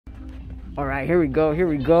All right, here we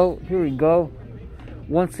go.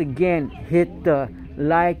 Once again, hit the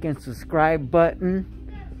like and subscribe button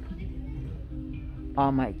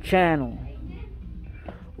on my channel.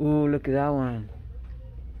 Ooh, look at that one.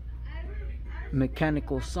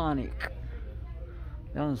 Mechanical Sonic.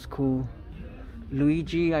 That one's cool.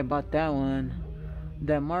 Luigi, I bought that one.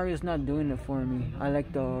 That Mario's not doing it for me. I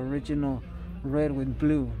like the original red with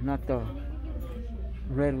blue, not the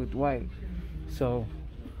red with white. So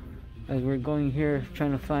as we're going here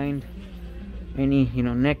trying to find any,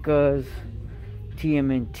 NECAs,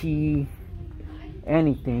 TMNT,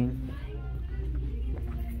 anything.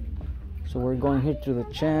 So we're going here to the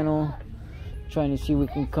channel, trying to see if we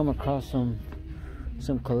can come across some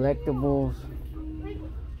collectibles.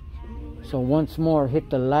 So once more, hit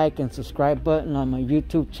the like and subscribe button on my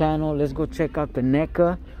YouTube channel. Let's go check out the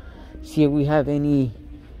NECA, see if we have any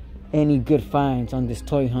good finds on this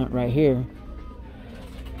toy hunt right here.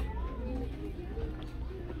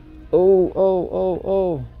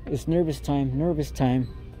 Oh, it's nervous time.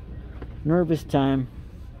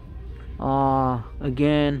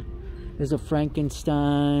 Again, there's a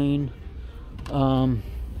Frankenstein.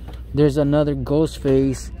 There's another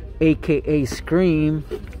Ghostface, aka Scream.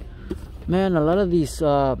 Man, a lot of these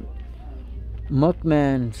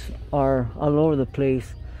Muckmans are all over the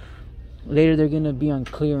place. Later they're gonna be on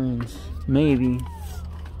clearance, maybe.